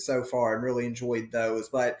listened to so far and really enjoyed those.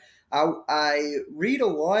 But I read a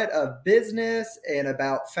lot of business and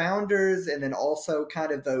about founders, and then also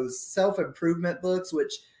kind of those self-improvement books,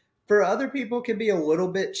 which for other people can be a little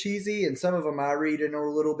bit cheesy, and some of them I read and are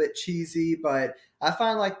a little bit cheesy, but I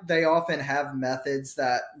find like they often have methods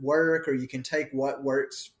that work, or you can take what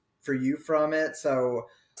works for you from it. So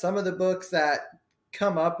some of the books that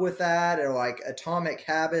come up with that are like Atomic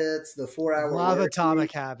Habits, the 4-Hour Love Work Atomic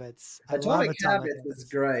Week. Habits. Atomic Habits is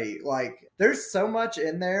great. Like there's so much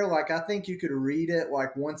in there. Like I think you could read it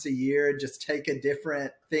like once a year and just take a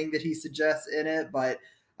different thing that he suggests in it. But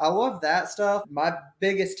I love that stuff. My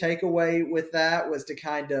biggest takeaway with that was to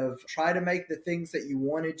kind of try to make the things that you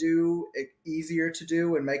want to do easier to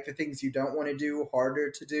do, and make the things you don't want to do harder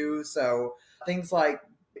to do. So things like,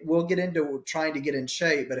 we'll get into trying to get in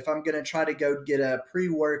shape, but if I'm going to try to go get a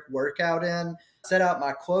pre-work workout in, set out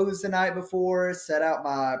my clothes the night before, set out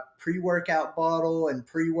my pre-workout bottle and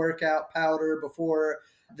pre-workout powder before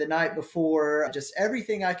the night before, just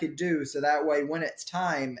everything I could do. So that way, when it's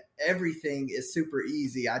time, everything is super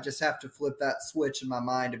easy. I just have to flip that switch in my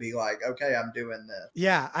mind to be like, okay, I'm doing this.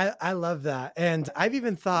 Yeah, I love that. And I've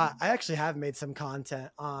even thought, I actually have made some content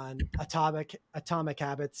on atomic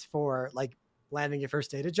habits for like landing your first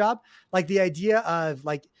data job. Like the idea of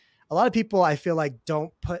like, a lot of people I feel like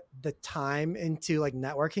don't put the time into like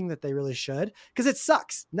networking that they really should, because it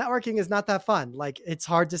sucks. Networking is not that fun. Like it's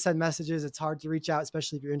hard to send messages. It's hard to reach out,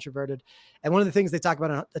 especially if you're introverted. And one of the things they talk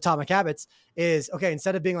about in Atomic Habits is, okay,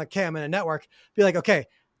 instead of being like, okay, I'm in a network, be like, okay,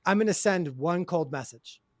 I'm going to send one cold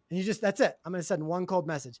message. And that's it. I'm going to send one cold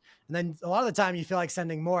message. And then a lot of the time you feel like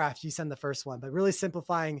sending more after you send the first one, but really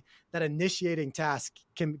simplifying that initiating task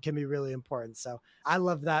can be really important. So I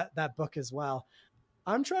love that book as well.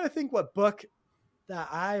 I'm trying to think what book that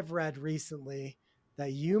I've read recently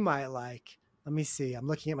that you might like. Let me see. I'm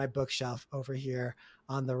looking at my bookshelf over here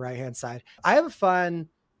on the right-hand side. I have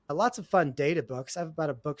lots of fun data books. I have about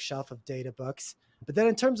a bookshelf of data books. But then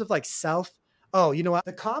in terms of like you know what?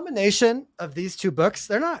 The combination of these two books,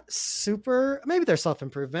 they're not super, maybe they're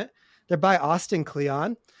self-improvement. They're by Austin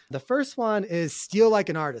Kleon. The first one is Steal Like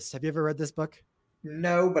an Artist. Have you ever read this book?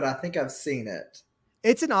 No, but I think I've seen it.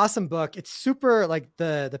 It's an awesome book. It's super, like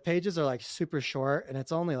the pages are like super short, and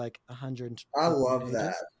it's only like 100. I love pages.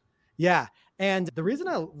 that. Yeah. And the reason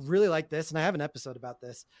I really like this, and I have an episode about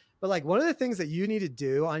this, but like one of the things that you need to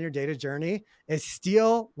do on your data journey is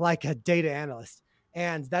steal like a data analyst.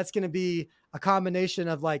 And that's going to be a combination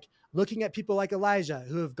of like looking at people like Elijah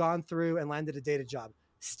who have gone through and landed a data job.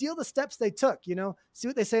 Steal the steps they took, see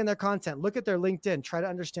what they say in their content, look at their LinkedIn, try to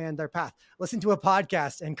understand their path, listen to a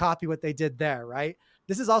podcast and copy what they did there, right?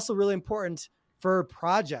 This is also really important for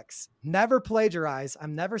projects. Never plagiarize.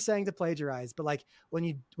 I'm never saying to plagiarize, but like when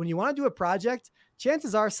you want to do a project,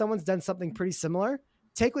 chances are someone's done something pretty similar.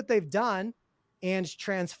 Take what they've done and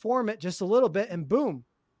transform it just a little bit, and boom,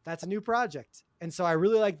 That's a new project. And so I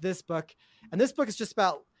really like this book. And this book is just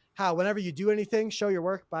about how whenever you do anything, Show Your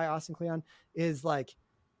Work by Austin Kleon, is like,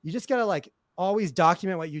 you just got to like always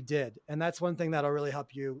document what you did. And that's one thing that'll really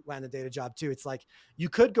help you land a data job too. It's like, you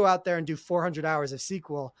could go out there and do 400 hours of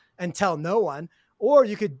SQL and tell no one, or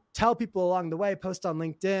you could tell people along the way, post on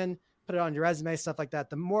LinkedIn, put it on your resume, stuff like that.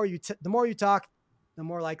 The more you talk, the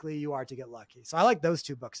more likely you are to get lucky. So I like those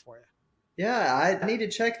two books for you. Yeah, I need to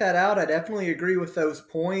check that out. I definitely agree with those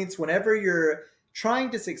points. Whenever you're trying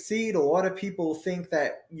to succeed, a lot of people think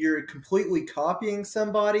that you're completely copying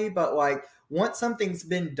somebody, but like once something's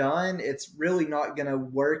been done, it's really not going to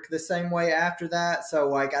work the same way after that. So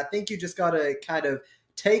like I think you just got to kind of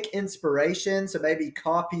take inspiration, so maybe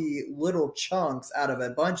copy little chunks out of a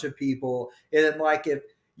bunch of people. And then like if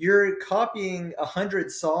you're copying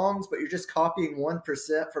 100 songs, but you're just copying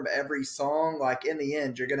 1% from every song, like in the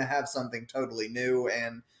end, you're going to have something totally new.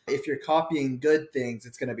 And if you're copying good things,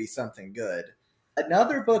 it's going to be something good.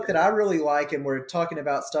 Another book that I really like, and we're talking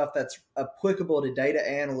about stuff that's applicable to data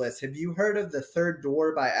analysts. Have you heard of The Third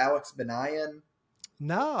Door by Alex Benayan?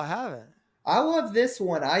 No, I haven't. I love this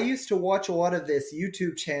one. I used to watch a lot of this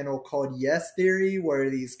YouTube channel called Yes Theory, where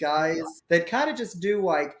these guys, they'd kind of just do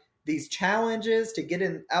like these challenges to get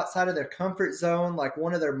in outside of their comfort zone. Like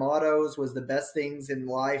one of their mottos was the best things in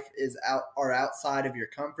life are outside of your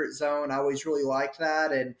comfort zone. I always really liked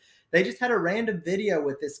that. And they just had a random video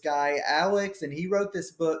with this guy, Alex, and he wrote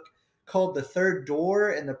this book called The Third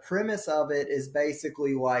Door. And the premise of it is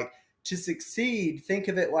basically like, to succeed, think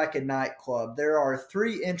of it like a nightclub. There are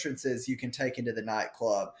 3 entrances you can take into the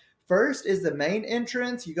nightclub. First is the main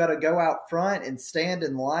entrance. You got to go out front and stand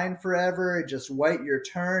in line forever and just wait your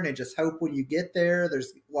turn and just hope when you get there,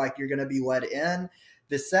 there's like you're going to be let in.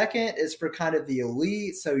 The second is for kind of the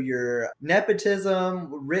elite. So your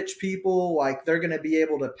nepotism, rich people, like they're going to be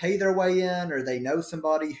able to pay their way in, or they know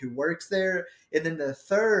somebody who works there. And then the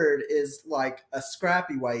third is like a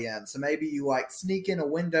scrappy way in. So maybe you like sneak in a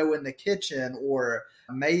window in the kitchen, or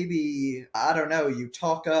maybe, I don't know, you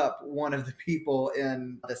talk up one of the people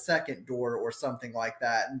in the second door or something like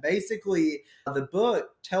that. And basically, the book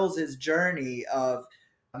tells his journey of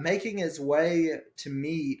making his way to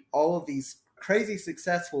meet all of these crazy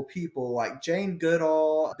successful people like Jane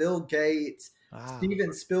Goodall, Bill Gates,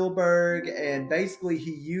 Steven Spielberg, and basically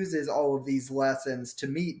he uses all of these lessons to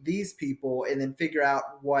meet these people and then figure out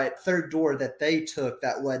what third door that they took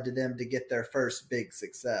that led to them to get their first big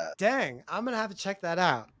success. Dang, I'm going to have to check that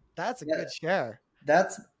out. That's a good share.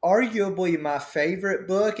 That's arguably my favorite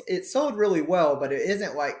book. It sold really well, but it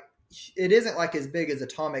isn't like as big as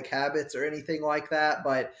Atomic Habits or anything like that.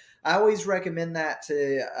 But I always recommend that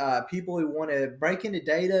to people who want to break into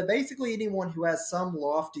data, basically anyone who has some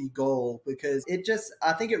lofty goal, because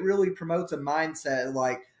I think it really promotes a mindset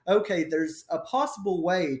like, okay, there's a possible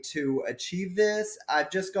way to achieve this.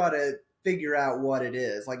 I've just got to figure out what it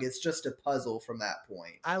is. Like it's just a puzzle from that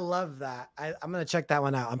point. I love that. I'm going to check that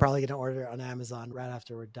one out. I'm probably going to order it on Amazon right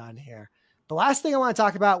after we're done here. The last thing I want to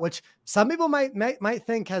talk about, which some people might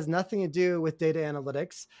think has nothing to do with data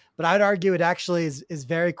analytics, but I'd argue it actually is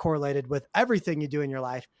very correlated with everything you do in your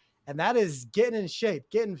life. And that is getting in shape,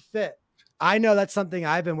 getting fit. I know that's something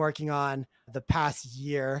I've been working on the past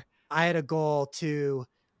year. I had a goal to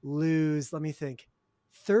lose,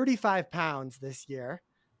 35 pounds this year.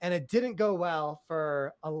 And it didn't go well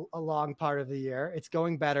for a long part of the year. It's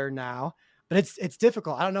going better now, but it's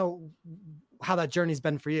difficult. I don't know how that journey's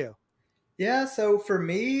been for you. Yeah, so for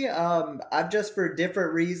me, I've just for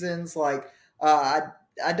different reasons, like I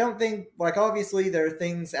don't think, like obviously there are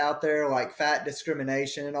things out there like fat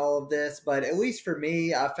discrimination and all of this, but at least for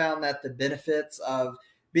me, I found that the benefits of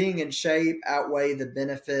being in shape outweigh the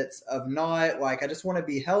benefits of not. Like I just want to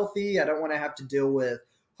be healthy. I don't want to have to deal with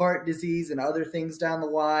heart disease and other things down the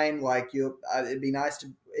line. Like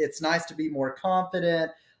it's nice to be more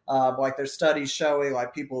confident. Like there's studies showing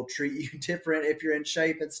like people treat you different if you're in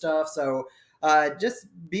shape and stuff. So just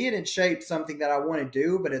being in shape is something that I want to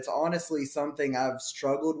do, but it's honestly something I've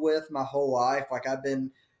struggled with my whole life. Like I've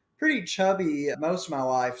been pretty chubby most of my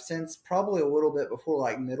life since probably a little bit before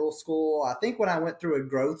like middle school. I think when I went through a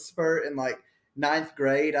growth spurt in like 9th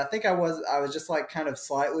grade, I think I was just like kind of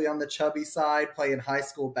slightly on the chubby side playing high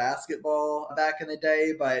school basketball back in the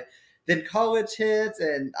day, but then college hits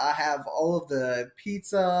and I have all of the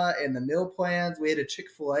pizza and the meal plans. We had a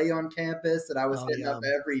Chick-fil-A on campus that I was hitting up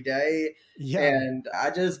every day. Yeah. And I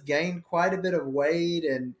just gained quite a bit of weight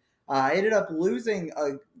and I ended up losing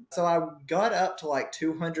so I got up to like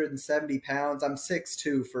 270 pounds. I'm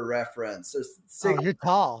 6'2" for reference. So you're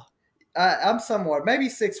tall. I'm somewhat maybe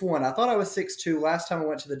 6'1". I thought I was 6'2". Last time I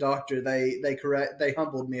went to the doctor, they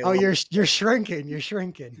humbled me a Oh, little. you're shrinking. You're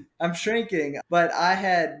shrinking. I'm shrinking, but I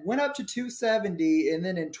had went up to 270, and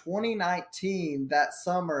then in 2019, that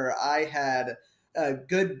summer, I had a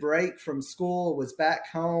good break from school, was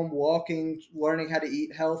back home walking, learning how to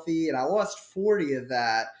eat healthy, and I lost 40 of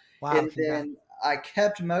that. Wow, And congrats. then I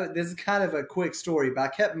kept this is kind of a quick story, but I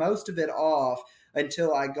kept most of it off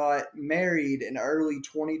until I got married in early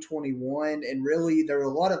 2021. And really, there were a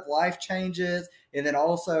lot of life changes. And then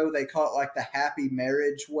also, they call it like the happy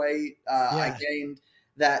marriage weight. I Yeah. gained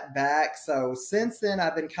that back. So since then,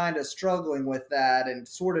 I've been kind of struggling with that. And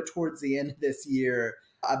sort of towards the end of this year,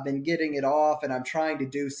 I've been getting it off, and I'm trying to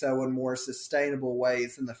do so in more sustainable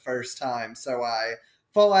ways than the first time. So I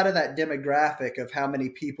fall out of that demographic of how many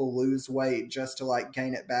people lose weight just to like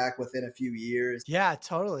gain it back within a few years. Yeah,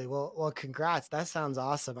 totally. Well, congrats. That sounds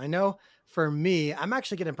awesome. I know for me, I'm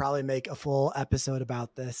actually going to probably make a full episode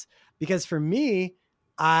about this because for me,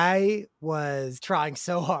 I was trying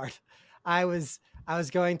so hard. I was I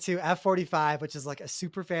was going to F45, which is like a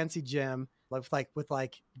super fancy gym, with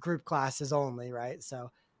group classes only, right?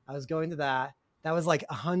 So I was going to that. That was like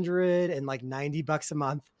 190 bucks a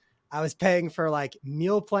month. I was paying for like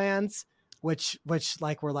meal plans, which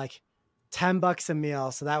like were like 10 bucks a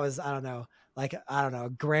meal. So that was, I don't know, a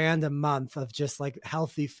grand a month of just like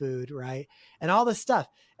healthy food, right? And all this stuff.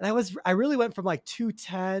 And I really went from like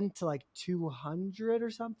 210 to like 200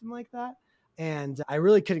 or something like that. And I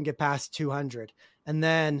really couldn't get past 200. And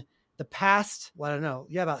then the past, well, I don't know,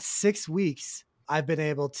 yeah, about 6 weeks, I've been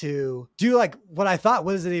able to do like what I thought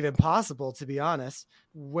wasn't even possible, to be honest,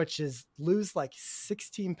 which is lose like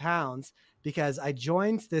 16 pounds because I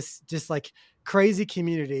joined this just like crazy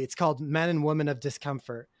community. It's called Men and Women of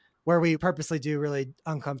Discomfort, where we purposely do really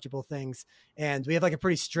uncomfortable things. And we have like a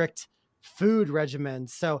pretty strict food regimen.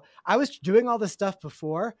 So I was doing all this stuff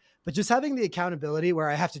before, but just having the accountability where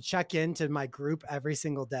I have to check into my group every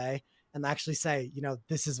single day and actually say,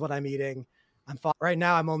 this is what I'm eating. Right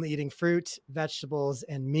now, I'm only eating fruit, vegetables,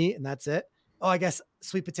 and meat, and that's it. Oh, I guess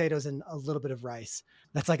sweet potatoes and a little bit of rice.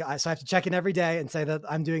 That's like, so I have to check in every day and say that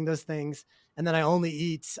I'm doing those things. And then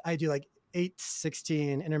I do like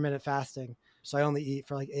 8-16 intermittent fasting. So I only eat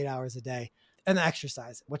for like 8 hours a day and the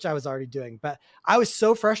exercise, which I was already doing. But I was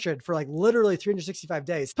so frustrated for like literally 365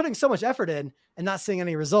 days, putting so much effort in and not seeing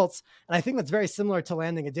any results. And I think that's very similar to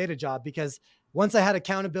landing a data job because once I had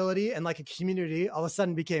accountability and like a community, all of a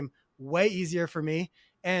sudden became way easier for me.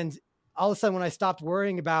 And all of a sudden, when I stopped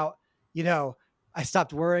worrying about, I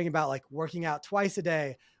stopped worrying about like working out twice a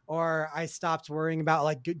day, or I stopped worrying about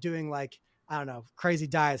like doing like, I don't know, crazy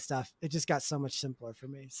diet stuff. It just got so much simpler for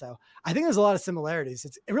me. So I think there's a lot of similarities.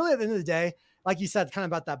 It's really at the end of the day, like you said, kind of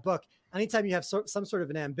about that book. Anytime you have some sort of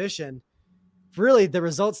an ambition, really the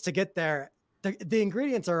results to get there, the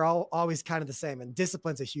ingredients are always kind of the same, and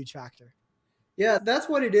discipline's a huge factor. Yeah, that's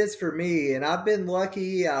what it is for me. And I've been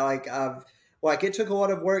lucky. It took a lot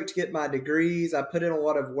of work to get my degrees. I put in a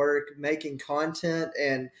lot of work making content,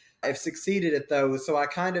 and I've succeeded at those. So I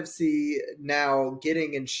kind of see now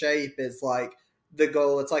getting in shape as like the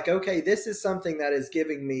goal. It's like, okay, this is something that is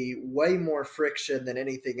giving me way more friction than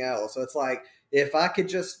anything else. So it's like, if I could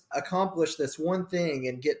just accomplish this one thing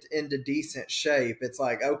and get into decent shape, it's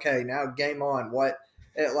like, okay, now game on.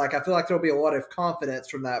 I feel like there'll be a lot of confidence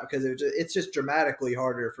from that because it's just dramatically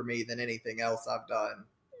harder for me than anything else I've done.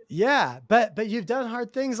 Yeah, but you've done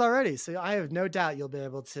hard things already, so I have no doubt you'll be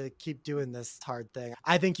able to keep doing this hard thing.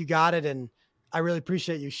 I think you got it, and I really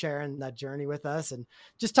appreciate you sharing that journey with us and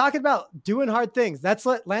just talking about doing hard things. That's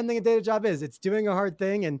what landing a data job is. It's doing a hard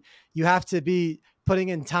thing, and you have to be putting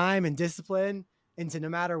in time and discipline into no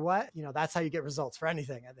matter what. That's how you get results for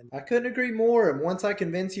anything. I couldn't agree more. And once I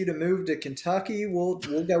convince you to move to Kentucky, we'll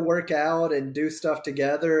go work out and do stuff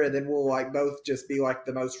together, and then we'll like both just be like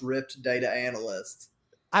the most ripped data analysts.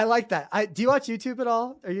 I like that. Do you watch YouTube at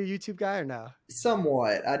all? Are you a YouTube guy or no?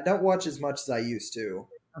 Somewhat. I don't watch as much as I used to.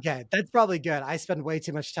 Okay, that's probably good. I spend way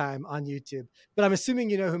too much time on YouTube, but I'm assuming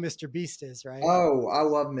you know who Mr. Beast is, right? Oh, I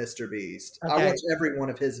love Mr. Beast. Okay. I watch every one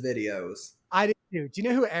of his videos. I do too. Do you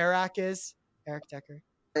know who Eric is? Eric Decker.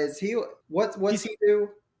 Is he? What's he do?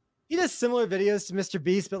 He does similar videos to Mr.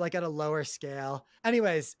 Beast, but like at a lower scale.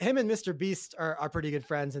 Anyways, him and Mr. Beast are pretty good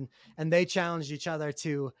friends, and they challenged each other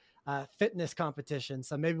to fitness competition.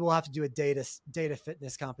 So maybe we'll have to do a data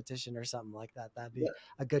fitness competition or something like that. That'd be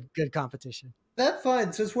a good competition. That's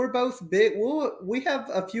fine. Since we're both big, we have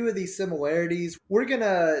a few of these similarities. We're going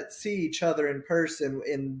to see each other in person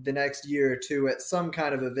in the next year or two at some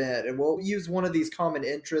kind of event, and we'll use one of these common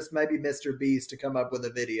interests, maybe Mr. Beast, to come up with a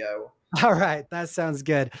video. All right. That sounds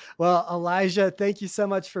good. Well, Elijah, thank you so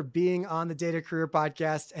much for being on the Data Career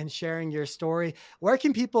Podcast and sharing your story. Where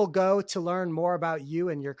can people go to learn more about you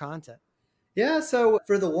and your content? Yeah, so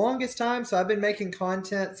for the longest time, so I've been making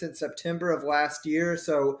content since September of last year.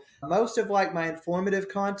 So most of like my informative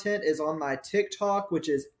content is on my TikTok, which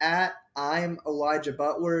is at I'm Elijah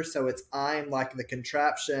Butler. So it's I'm like the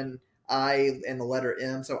contraption I and the letter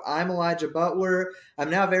M. So I'm Elijah Butler. I'm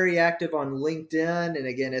now very active on LinkedIn. And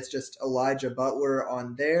again, it's just Elijah Butler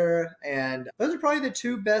on there. And those are probably the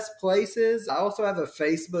two best places. I also have a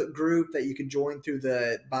Facebook group that you can join through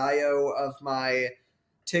the bio of my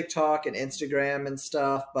TikTok and Instagram and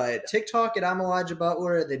stuff, but TikTok at I'm Elijah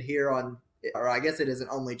Butler, and then here on, or I guess it isn't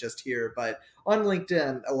only just here, but on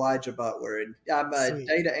LinkedIn, Elijah Butler. And I'm a Sweet.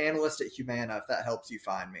 data analyst at Humana, if that helps you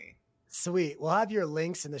find me. Sweet. We'll have your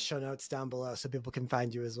links in the show notes down below so people can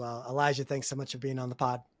find you as well. Elijah, thanks so much for being on the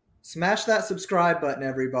pod. Smash that subscribe button,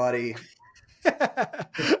 everybody.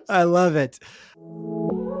 I love it.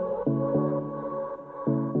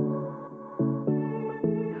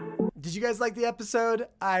 Did you guys like the episode?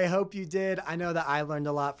 I hope you did. I know that I learned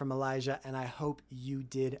a lot from Elijah, and I hope you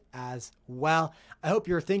did as well. I hope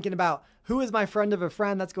you're thinking about who is my friend of a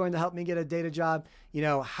friend that's going to help me get a data job.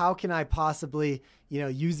 How can I possibly,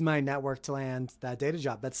 use my network to land that data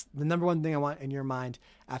job? That's the number one thing I want in your mind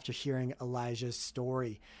after hearing Elijah's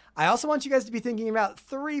story. I also want you guys to be thinking about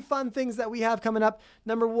 3 fun things that we have coming up.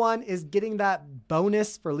 Number 1 is getting that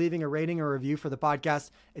bonus for leaving a rating or review for the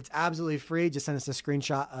podcast. It's absolutely free. Just send us a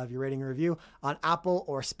screenshot of your rating or review on Apple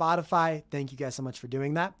or Spotify. Thank you guys so much for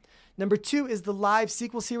doing that. Number 2 is the live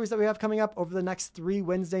sequel series that we have coming up over the next 3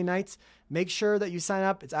 Wednesday nights. Make sure that you sign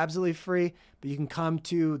up. It's absolutely free, but you can come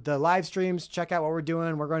to the live streams, check out what we're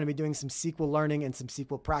doing. We're going to be doing some SQL learning and some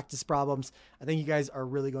SQL practice problems. I think you guys are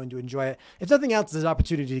really going to enjoy it. If nothing else, there's an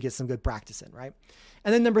opportunity to get some good practice in, right?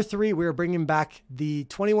 And then number 3, we're bringing back the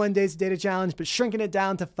 21 days data challenge, but shrinking it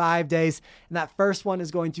down to 5 days. And that first one is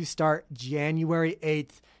going to start January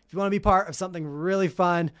 8th. If you want to be part of something really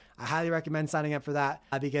fun, I highly recommend signing up for that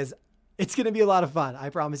because it's going to be a lot of fun. I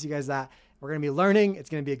promise you guys that. We're going to be learning. It's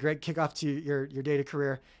going to be a great kickoff to your data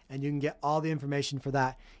career, and you can get all the information for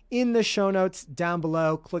that in the show notes down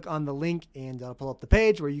below. Click on the link and it'll pull up the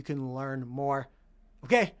page where you can learn more.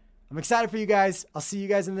 Okay, I'm excited for you guys. I'll see you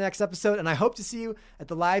guys in the next episode, and I hope to see you at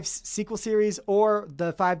the live SQL series or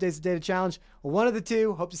the 5 days of data challenge. One of the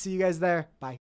two. Hope to see you guys there. Bye.